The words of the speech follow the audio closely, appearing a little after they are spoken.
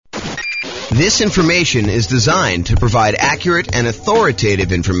This information is designed to provide accurate and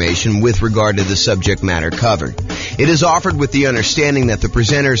authoritative information with regard to the subject matter covered. It is offered with the understanding that the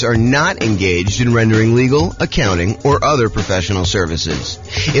presenters are not engaged in rendering legal, accounting, or other professional services.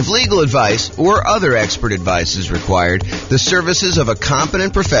 If legal advice or other expert advice is required, the services of a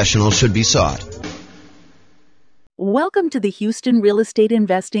competent professional should be sought. Welcome to the Houston Real Estate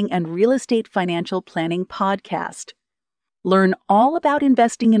Investing and Real Estate Financial Planning Podcast. Learn all about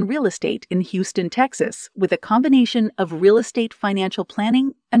investing in real estate in Houston, Texas, with a combination of real estate financial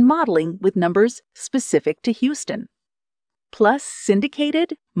planning and modeling with numbers specific to Houston. Plus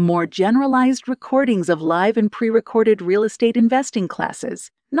syndicated, more generalized recordings of live and pre-recorded real estate investing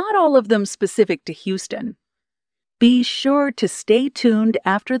classes, not all of them specific to Houston. Be sure to stay tuned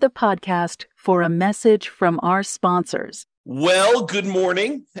after the podcast for a message from our sponsors. Well, good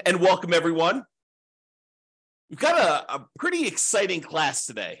morning and welcome everyone. We've got a pretty exciting class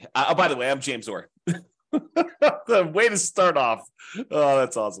today. By the way, I'm James Orr. The way to start off. Oh,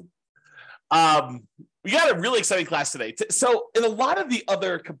 that's awesome. We got a really exciting class today. So in a lot of the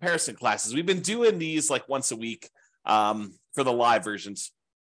other comparison classes, we've been doing these like once a week for the live versions.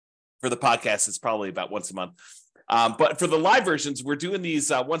 For the podcast, it's probably about once a month. But for the live versions, we're doing these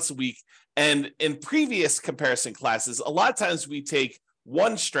once a week. And in previous comparison classes, a lot of times we take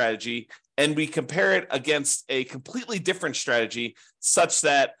one strategy and we compare it against a completely different strategy such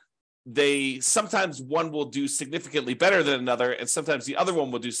that sometimes one will do significantly better than another, and sometimes the other one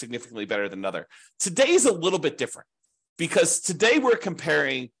will do significantly better than another. Today's a little bit different because today we're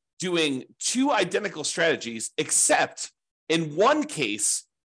comparing doing two identical strategies, except in one case,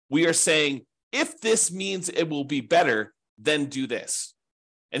 we are saying, if this means it will be better, then do this.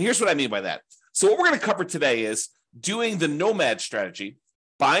 And here's what I mean by that. So what we're going to cover today is doing the nomad strategy,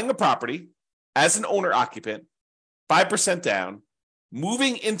 buying a property as an owner-occupant, 5% down,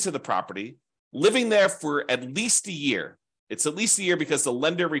 moving into the property, living there for at least a year. It's at least a year because the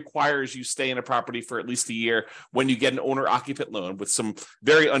lender requires you stay in a property for at least a year when you get an owner-occupant loan, with some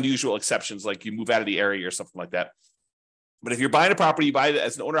very unusual exceptions, like you move out of the area or something like that. But if you're buying a property, you buy it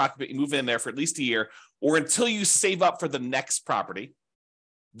as an owner-occupant, you move in there for at least a year, or until you save up for the next property.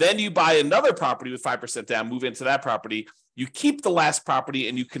 Then you buy another property with 5% down, move into that property. You keep the last property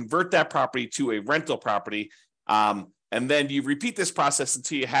and you convert that property to a rental property. And then you repeat this process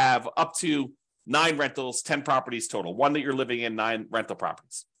until you have up to 9 rentals, 10 properties total, one that you're living in, 9 rental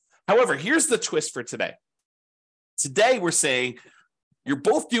properties. However, here's the twist for today. Today, we're saying you're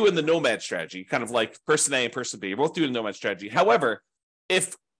both doing the nomad strategy, kind of like person A and person B. You're both doing the nomad strategy. However,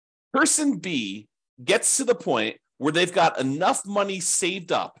 if person B gets to the point where they've got enough money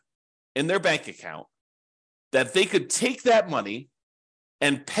saved up in their bank account that they could take that money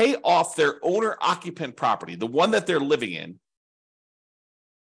and pay off their owner-occupant property, the one that they're living in,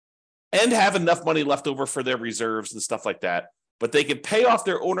 and have enough money left over for their reserves and stuff like that, but they could pay off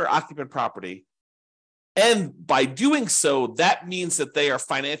their owner-occupant property, and by doing so, that means that they are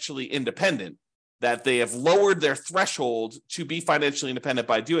financially independent, that they have lowered their threshold to be financially independent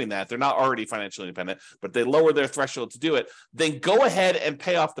by doing that. They're not already financially independent, but they lower their threshold to do it. Then go ahead and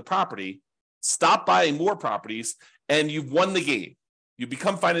pay off the property, stop buying more properties, and you've won the game. You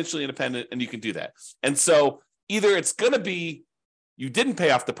become financially independent and you can do that. And so either it's going to be you didn't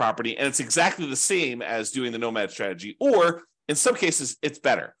pay off the property and it's exactly the same as doing the nomad strategy, or in some cases it's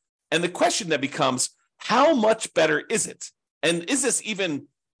better. And the question that becomes, how much better is it? And is this even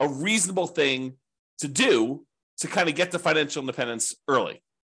a reasonable thing to do to kind of get to financial independence early?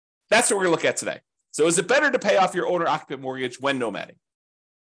 That's what we're going to look at today. So is it better to pay off your owner-occupant mortgage when nomading?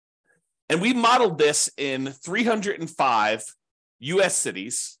 And we modeled this in 305 U.S.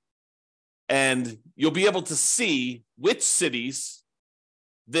 cities, and you'll be able to see which cities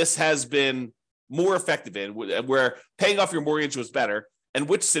this has been more effective in, where paying off your mortgage was better, and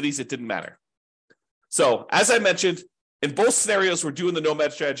which cities it didn't matter. So as I mentioned, in both scenarios, we're doing the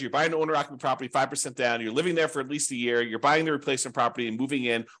nomad strategy. You're buying an owner-occupant property, 5% down. You're living there for at least a year. You're buying the replacement property and moving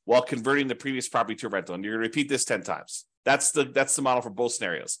in while converting the previous property to a rental. And you're going to repeat this 10 times. That's the model for both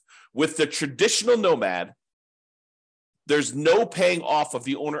scenarios. With the traditional nomad, there's no paying off of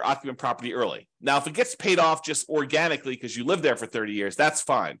the owner-occupant property early. Now, if it gets paid off just organically because you live there for 30 years, that's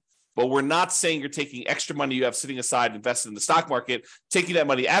fine. But we're not saying you're taking extra money you have sitting aside, invested in the stock market, taking that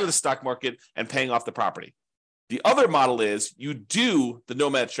money out of the stock market and paying off the property. The other model is you do the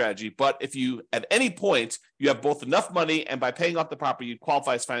nomad strategy, but if you, at any point, you have both enough money and by paying off the property, you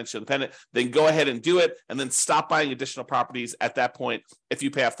qualify as financially independent, then go ahead and do it and then stop buying additional properties at that point if you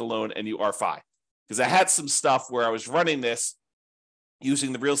pay off the loan and you are fine. Because I had some stuff where I was running this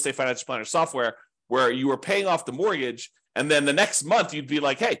using the real estate financial planner software where you were paying off the mortgage and then the next month you'd be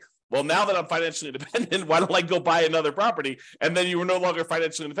like, hey, Well, now that I'm financially independent, why don't I go buy another property? And then you were no longer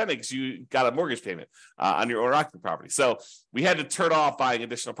financially independent because you got a mortgage payment on your owner-occupant property. So we had to turn off buying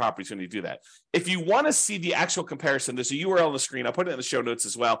additional properties when you do that. If you want to see the actual comparison, there's a URL on the screen. I'll put it in the show notes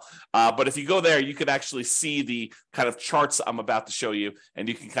as well. But if you go there, you could actually see the kind of charts I'm about to show you, and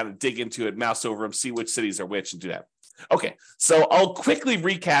you can kind of dig into it, mouse over them, see which cities are which, and do that. Okay, so I'll quickly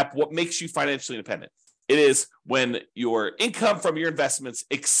recap what makes you financially independent. It is when your income from your investments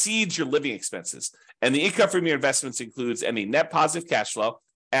exceeds your living expenses. And the income from your investments includes any net positive cash flow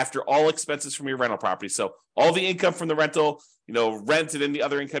after all expenses from your rental property. So all the income from the rental, rent and any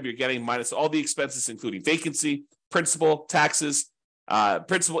other income you're getting minus all the expenses, including vacancy, principal, taxes,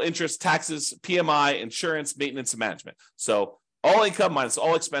 principal, interest, taxes, PMI, insurance, maintenance, and management. So all income minus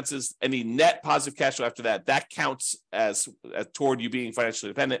all expenses, any net positive cash flow after that counts as toward you being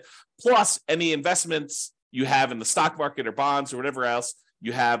financially independent, plus any investments you have in the stock market or bonds or whatever else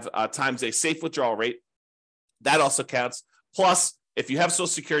you have times a safe withdrawal rate. That also counts. Plus, if you have Social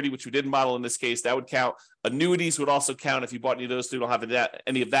Security, which we didn't model in this case, that would count. Annuities would also count if you bought any of those. So you don't have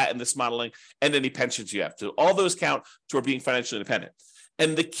any of that in this modeling, and any pensions you have. So all those count toward being financially independent.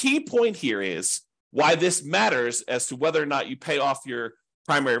 And the key point here is why this matters as to whether or not you pay off your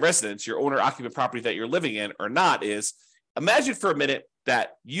primary residence, your owner-occupant property that you're living in or not, is imagine for a minute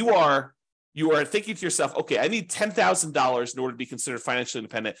that you are thinking to yourself, okay, I need $10,000 in order to be considered financially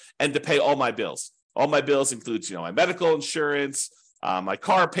independent and to pay all my bills. All my bills includes, my medical insurance, my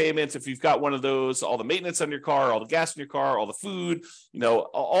car payments, if you've got one of those, all the maintenance on your car, all the gas in your car, all the food,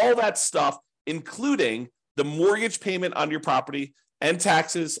 all that stuff, including the mortgage payment on your property, and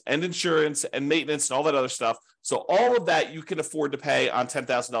taxes and insurance and maintenance and all that other stuff. So all of that you can afford to pay on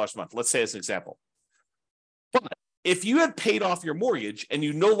 $10,000 a month, let's say as an example. But if you had paid off your mortgage and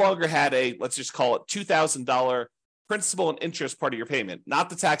you no longer had let's just call it $2,000 principal and interest part of your payment,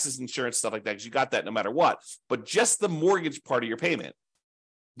 not the taxes, insurance, stuff like that, because you got that no matter what, but just the mortgage part of your payment,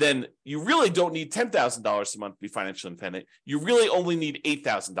 then you really don't need $10,000 a month to be financially independent. You really only need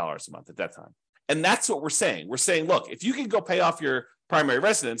 $8,000 a month at that time. And that's what we're saying. We're saying, look, if you can go pay off your primary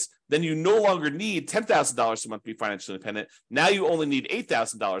residence, then you no longer need $10,000 a month to be financially independent. Now you only need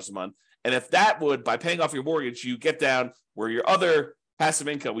 $8,000 a month. And if that would, by paying off your mortgage, you get down where your other passive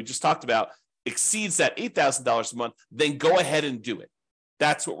income we just talked about exceeds that $8,000 a month, then go ahead and do it.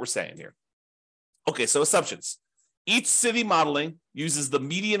 That's what we're saying here. Okay, so assumptions. Each city modeling uses the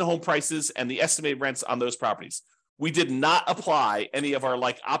median home prices and the estimated rents on those properties. We did not apply any of our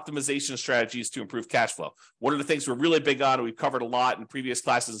optimization strategies to improve cash flow. One of the things we're really big on, and we've covered a lot in previous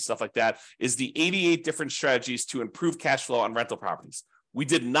classes and stuff like that, is the 88 different strategies to improve cash flow on rental properties. We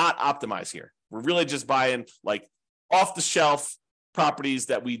did not optimize here. We're really just buying off-the-shelf properties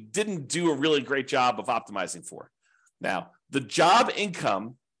that we didn't do a really great job of optimizing for. Now, the job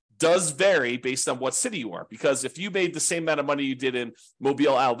income does vary based on what city you are, because if you made the same amount of money you did in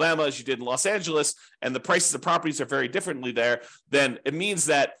Mobile, Alabama as you did in Los Angeles, and the prices of properties are very differently there, then it means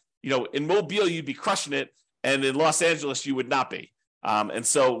that, in Mobile, you'd be crushing it, and in Los Angeles, you would not be. And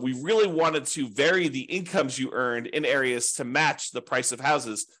so we really wanted to vary the incomes you earned in areas to match the price of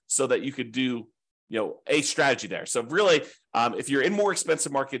houses so that you could do, a strategy there. So really, if you're in more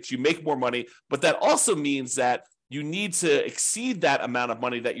expensive markets, you make more money, but that also means that you need to exceed that amount of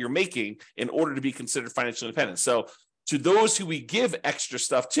money that you're making in order to be considered financially independent. So to those who we give extra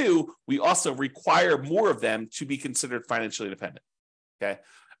stuff to, we also require more of them to be considered financially independent. Okay.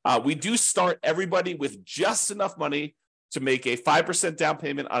 We do start everybody with just enough money to make a 5% down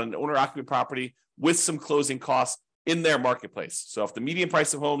payment on an owner-occupant property with some closing costs in their marketplace. So if the median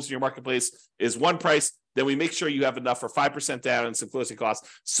price of homes in your marketplace is one price, then we make sure you have enough for 5% down and some closing costs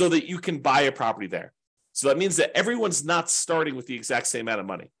so that you can buy a property there. So that means that everyone's not starting with the exact same amount of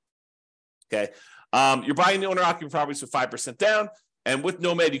money. Okay. You're buying the owner-occupant properties with 5% down, and with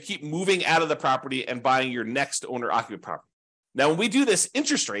Nomad, you keep moving out of the property and buying your next owner-occupant property. Now, when we do this, the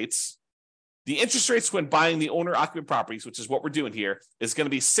interest rates when buying the owner-occupant properties, which is what we're doing here, is going to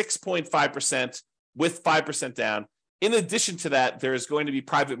be 6.5% with 5% down. In addition to that, there is going to be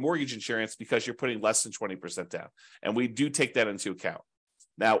private mortgage insurance because you're putting less than 20% down. And we do take that into account.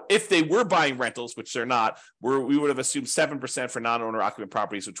 Now, if they were buying rentals, which they're not, we would have assumed 7% for non-owner occupant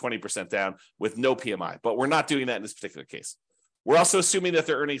properties with 20% down with no PMI, but we're not doing that in this particular case. We're also assuming that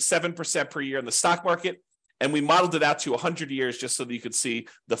they're earning 7% per year in the stock market, and we modeled it out to 100 years just so that you could see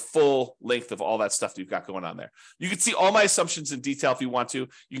the full length of all that stuff that you've got going on there. You can see all my assumptions in detail if you want to.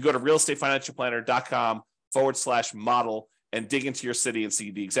 You can go to realestatefinancialplanner.com/model and dig into your city and see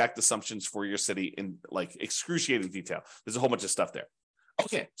the exact assumptions for your city in excruciating detail. There's a whole bunch of stuff there.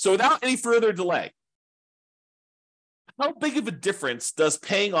 Okay, so without any further delay, How big of a difference does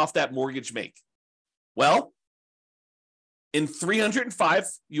paying off that mortgage make? Well, in 305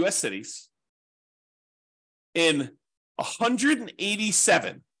 US cities, in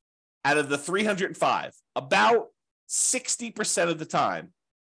 187 out of the 305, about 60% of the time,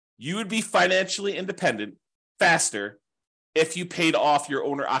 you would be financially independent faster if you paid off your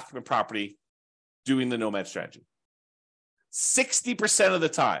owner-occupant property doing the nomad strategy. 60% of the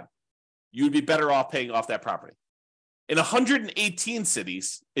time, you would be better off paying off that property. In 118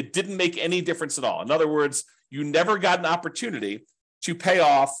 cities, it didn't make any difference at all. In other words, you never got an opportunity to pay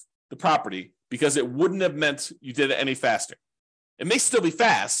off the property because it wouldn't have meant you did it any faster. It may still be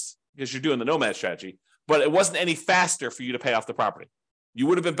fast because you're doing the nomad strategy, but it wasn't any faster for you to pay off the property. You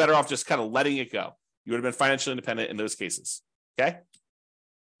would have been better off just kind of letting it go. You would have been financially independent in those cases, okay?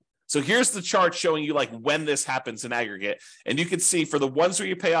 So here's the chart showing you like when this happens in aggregate. And you can see for the ones where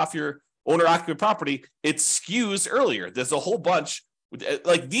you pay off your owner-occupant property, it skews earlier. There's a whole bunch.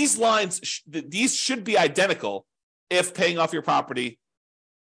 Like these lines, these should be identical if paying off your property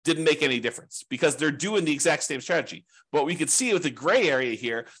didn't make any difference because they're doing the exact same strategy. But we could see with the gray area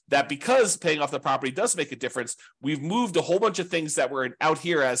here that because paying off the property does make a difference, we've moved a whole bunch of things that were out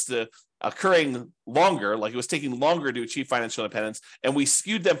here as to occurring longer, like it was taking longer to achieve financial independence, and we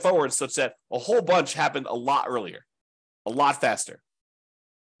skewed them forward such that a whole bunch happened a lot earlier, a lot faster.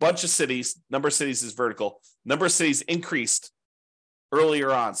 Bunch of cities, number of cities is vertical, number of cities increased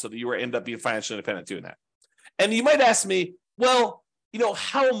earlier on so that you were end up being financially independent doing that. And you might ask me, well,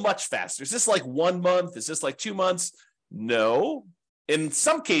 how much faster? Is this like 1 month? Is this like 2 months? No. In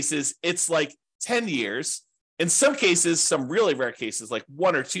some cases, it's like 10 years. In some cases, some really rare cases, like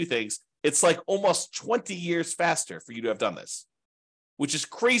 1 or 2 things, it's like almost 20 years faster for you to have done this, which is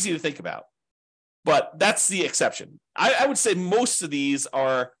crazy to think about. But that's the exception. I would say most of these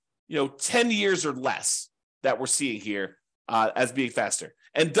are, 10 years or less that we're seeing here as being faster.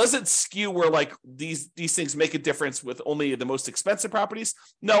 And does it skew where like these things make a difference with only the most expensive properties?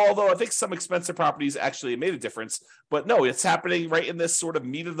 No, although I think some expensive properties actually made a difference. But no, it's happening right in this sort of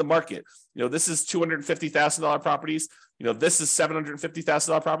meat of the market. This is $250,000 properties. This is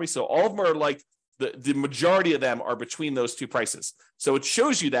 $750,000 properties. So all of them are like the majority of them are between those two prices. So it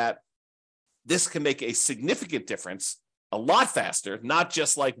shows you that this can make a significant difference a lot faster, not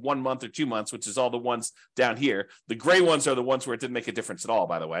just like 1 month or 2 months, which is all the ones down here. The gray ones are the ones where it didn't make a difference at all,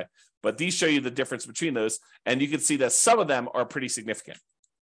 by the way. But these show you the difference between those. And you can see that some of them are pretty significant.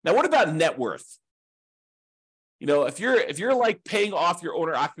 Now, what about net worth? If you're like paying off your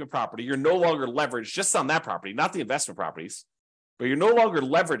owner-occupant property, you're no longer leveraged just on that property, not the investment properties, but you're no longer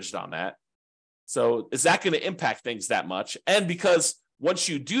leveraged on that. So is that going to impact things that much? And because once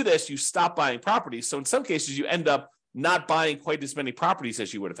you do this, you stop buying properties. So in some cases, you end up not buying quite as many properties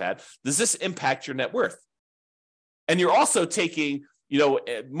as you would have had. Does this impact your net worth? And you're also taking,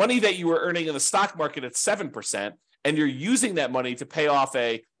 money that you were earning in the stock market at 7%, and you're using that money to pay off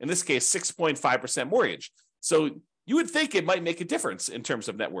in this case, 6.5% mortgage. So you would think it might make a difference in terms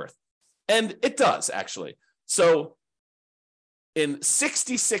of net worth. And it does, actually. So in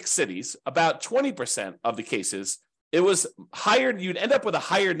 66 cities, about 20% of the cases, it was higher. You'd end up with a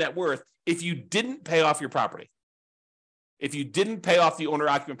higher net worth if you didn't pay off your property. If you didn't pay off the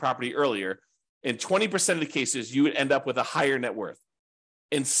owner-occupant property earlier, in 20% of the cases, you would end up with a higher net worth.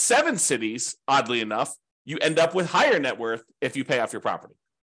 In 7 cities, oddly enough, you end up with higher net worth if you pay off your property,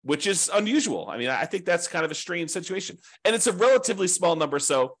 which is unusual. I mean, I think that's kind of a strange situation. And it's a relatively small number,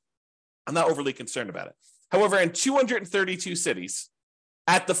 so I'm not overly concerned about it. However, in 232 cities,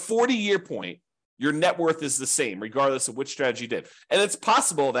 at the 40-year point, your net worth is the same, regardless of which strategy you did. And it's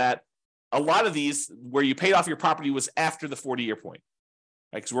possible that a lot of these where you paid off your property was after the 40-year point,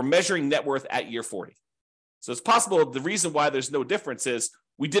 right? Because we're measuring net worth at year 40. So it's possible the reason why there's no difference is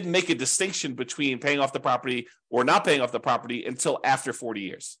we didn't make a distinction between paying off the property or not paying off the property until after 40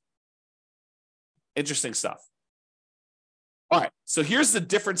 years. Interesting stuff. All right, so here's the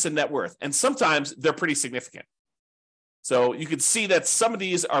difference in net worth. And sometimes they're pretty significant. So you can see that some of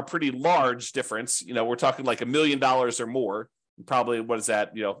these are pretty large difference. We're talking like $1 million or more. Probably, what is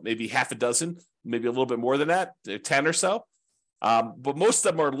that? Maybe half a dozen, maybe a little bit more than that, 10 or so. But most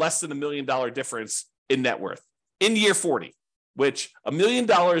of them are less than $1 million difference in net worth in year 40, which $1 million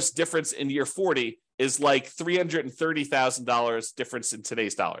difference in year 40 is like $330,000 difference in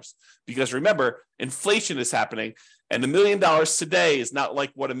today's dollars. Because remember, inflation is happening, and $1 million today is not like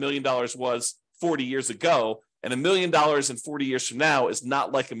what $1 million was 40 years ago, and $1 million in 40 years from now is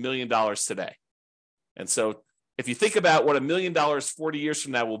not like $1 million today. And so if you think about what $1 million 40 years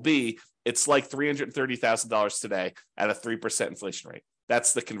from now will be, it's like $330,000 today at a 3% inflation rate.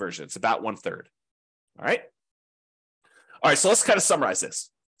 That's the conversion. It's about 1/3. All right. All right, so let's kind of summarize this.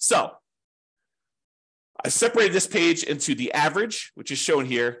 So I separated this page into the average, which is shown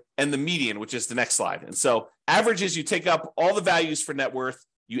here, and the median, which is the next slide. And so average is you take up all the values for net worth,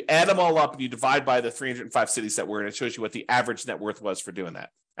 you add them all up, and you divide by the 305 cities that we're in. It shows you what the average net worth was for doing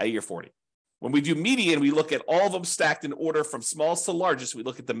that at year 40. When we do median, we look at all of them stacked in order from smallest to largest. We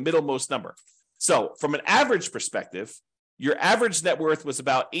look at the middlemost number. So from an average perspective, your average net worth was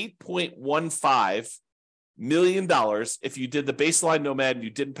about $8.15 million if you did the baseline nomad and you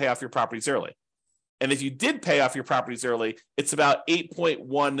didn't pay off your properties early. And if you did pay off your properties early, it's about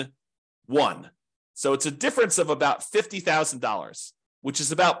 8.11. So it's a difference of about $50,000, which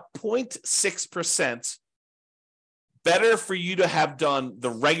is about 0.6% better for you to have done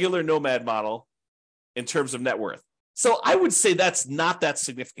the regular nomad model in terms of net worth. So I would say that's not that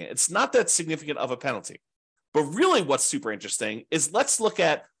significant. It's not that significant of a penalty. But really what's super interesting is let's look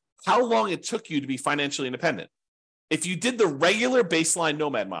at how long it took you to be financially independent. If you did the regular baseline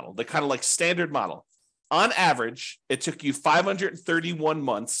nomad model, the kind of like standard model, on average, it took you 531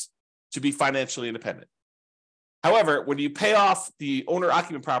 months to be financially independent. However, when you pay off the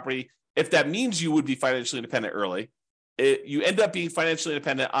owner-occupant property, if that means you would be financially independent early, you end up being financially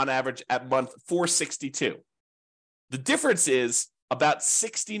independent on average at month 462. The difference is about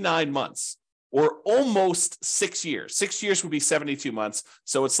 69 months or almost 6 years. 6 years would be 72 months.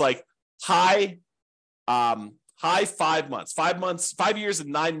 So it's like high 5 months, 5 years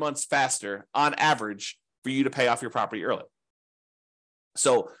and 9 months faster on average for you to pay off your property early.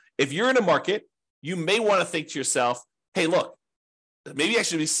 So if you're in a market, you may want to think to yourself, hey, look, maybe I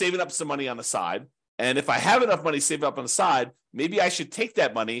should be saving up some money on the side. And if I have enough money saved up on the side, maybe I should take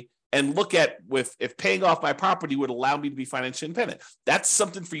that money and look at if paying off my property would allow me to be financially independent. That's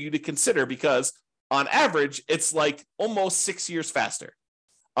something for you to consider because on average, it's like almost 6 years faster.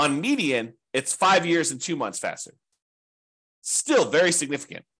 On median, it's 5 years and 2 months faster. Still very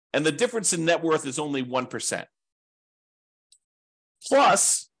significant. And the difference in net worth is only 1%.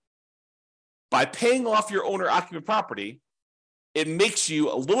 Plus, by paying off your owner-occupant property, it makes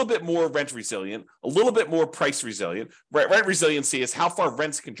you a little bit more rent resilient, a little bit more price resilient. Rent resiliency is how far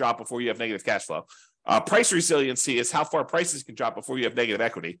rents can drop before you have negative cash flow. Price resiliency is how far prices can drop before you have negative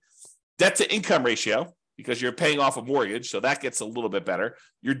equity. Debt to income ratio, because you're paying off a mortgage, so that gets a little bit better.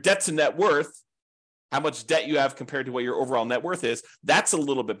 Your debt to net worth, how much debt you have compared to what your overall net worth is, that's a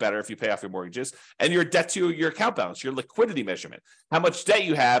little bit better if you pay off your mortgages. And your debt to your account balance, your liquidity measurement, how much debt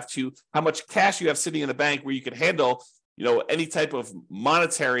you have to how much cash you have sitting in the bank where you can handle any type of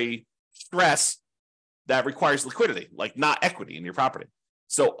monetary stress that requires liquidity, like not equity in your property.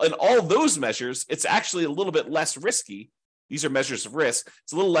 So in all those measures, it's actually a little bit less risky. These are measures of risk.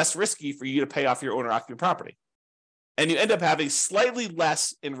 It's a little less risky for you to pay off your owner-occupant property. And you end up having slightly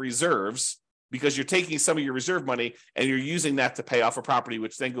less in reserves because you're taking some of your reserve money and you're using that to pay off a property,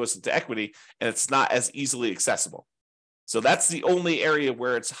 which then goes into equity, and it's not as easily accessible. So that's the only area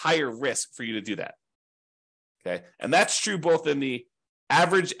where it's higher risk for you to do that. Okay, and that's true both in the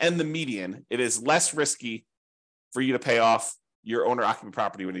average and the median. It is less risky for you to pay off your owner-occupant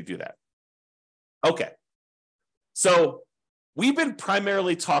property when you do that. Okay, so we've been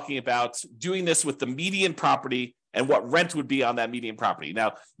primarily talking about doing this with the median property and what rent would be on that median property.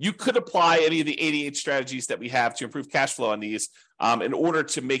 Now, you could apply any of the 88 strategies that we have to improve cash flow on these in order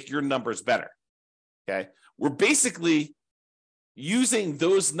to make your numbers better. Okay, we're basically using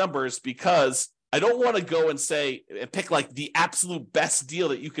those numbers because I don't want to go and say and pick like the absolute best deal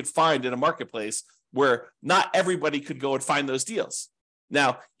that you could find in a marketplace where not everybody could go and find those deals.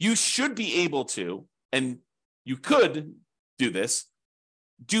 Now, you should be able to, and you could do this,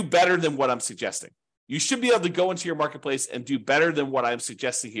 do better than what I'm suggesting. You should be able to go into your marketplace and do better than what I'm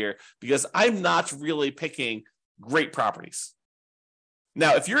suggesting here because I'm not really picking great properties.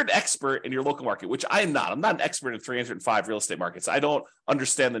 Now, if you're an expert in your local market, which I am not, I'm not an expert in 305 real estate markets. I don't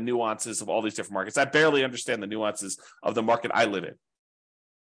understand the nuances of all these different markets. I barely understand the nuances of the market I live in.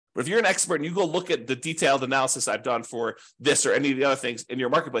 But if you're an expert and you go look at the detailed analysis I've done for this or any of the other things in your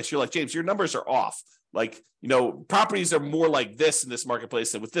marketplace, you're like, James, your numbers are off. Like, properties are more like this in this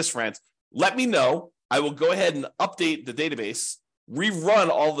marketplace than with this rent. Let me know. I will go ahead and update the database, rerun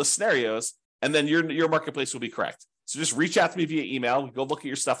all the scenarios, and then your marketplace will be correct. So just reach out to me via email, go look at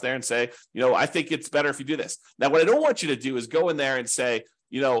your stuff there and say, I think it's better if you do this. Now, what I don't want you to do is go in there and say,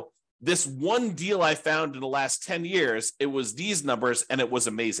 this one deal I found in the last 10 years, it was these numbers and it was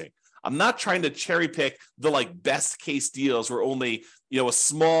amazing. I'm not trying to cherry pick the best case deals where only, a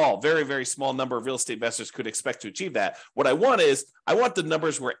small, very, very small number of real estate investors could expect to achieve that. What I want the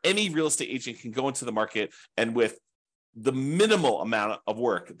numbers where any real estate agent can go into the market and with the minimal amount of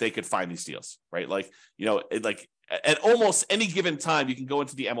work, they could find these deals, right? At almost any given time, you can go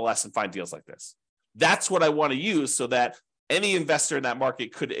into the MLS and find deals like this. That's what I want to use so that any investor in that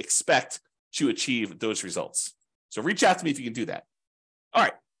market could expect to achieve those results. So reach out to me if you can do that. All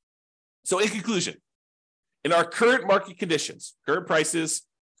right. So in conclusion, in our current market conditions, current prices,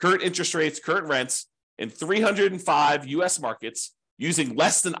 current interest rates, current rents, in 305 U.S. markets, using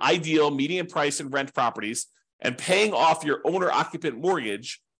less than ideal median price and rent properties and paying off your owner-occupant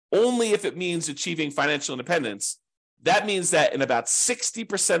mortgage only if it means achieving financial independence, that means that in about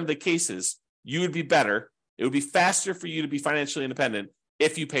 60% of the cases, you would be better. It would be faster for you to be financially independent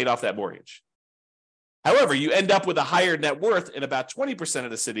if you paid off that mortgage. However, you end up with a higher net worth in about 20% of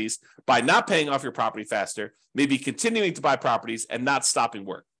the cities by not paying off your property faster, maybe continuing to buy properties and not stopping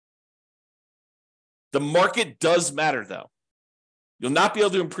work. The market does matter, though. You'll not be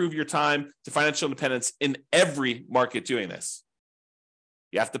able to improve your time to financial independence in every market doing this.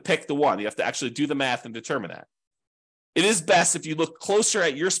 You have to pick the one. You have to actually do the math and determine that. It is best if you look closer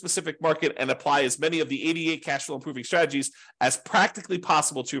at your specific market and apply as many of the 88 cash flow improving strategies as practically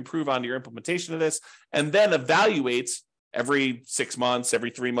possible to improve on your implementation of this, and then evaluate every 6 months, every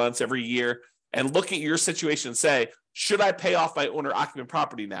 3 months, every year, and look at your situation and say, should I pay off my owner-occupant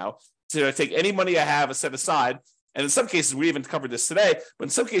property now? Should I take any money I have and set aside? And in some cases, we even covered this today, but in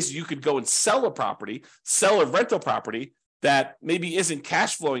some cases, you could go and sell a property, sell a rental property that maybe isn't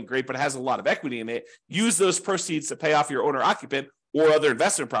cash flowing great, but has a lot of equity in it. Use those proceeds to pay off your owner-occupant or other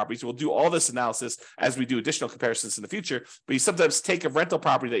investment properties. We'll do all this analysis as we do additional comparisons in the future. But you sometimes take a rental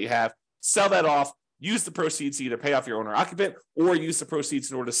property that you have, sell that off, use the proceeds to either pay off your owner-occupant or use the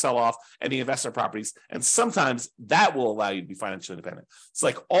proceeds in order to sell off any investment properties. And sometimes that will allow you to be financially independent. It's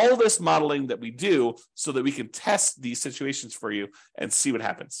like all this modeling that we do so that we can test these situations for you and see what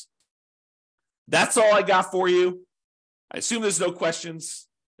happens. That's all I got for you. I assume there's no questions.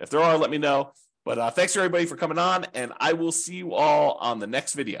 If there are, let me know. But thanks everybody for coming on, and I will see you all on the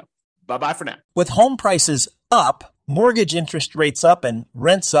next video. Bye-bye for now. With home prices up, mortgage interest rates up, and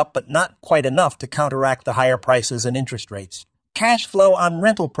rents up, but not quite enough to counteract the higher prices and interest rates. Cash flow on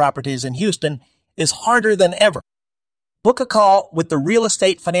rental properties in Houston is harder than ever. Book a call with the Real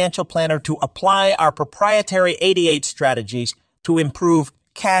Estate Financial Planner to apply our proprietary 88 strategies to improve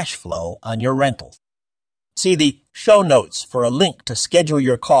cash flow on your rentals. See the show notes for a link to schedule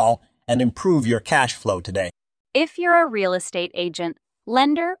your call and improve your cash flow today. If you're a real estate agent,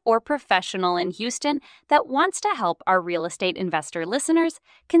 lender, or professional in Houston that wants to help our real estate investor listeners,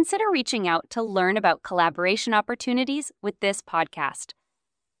 consider reaching out to learn about collaboration opportunities with this podcast.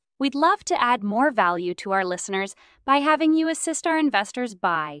 We'd love to add more value to our listeners by having you assist our investors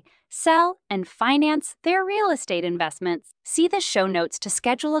buy, sell, and finance their real estate investments. See the show notes to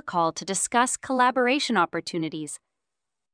schedule a call to discuss collaboration opportunities.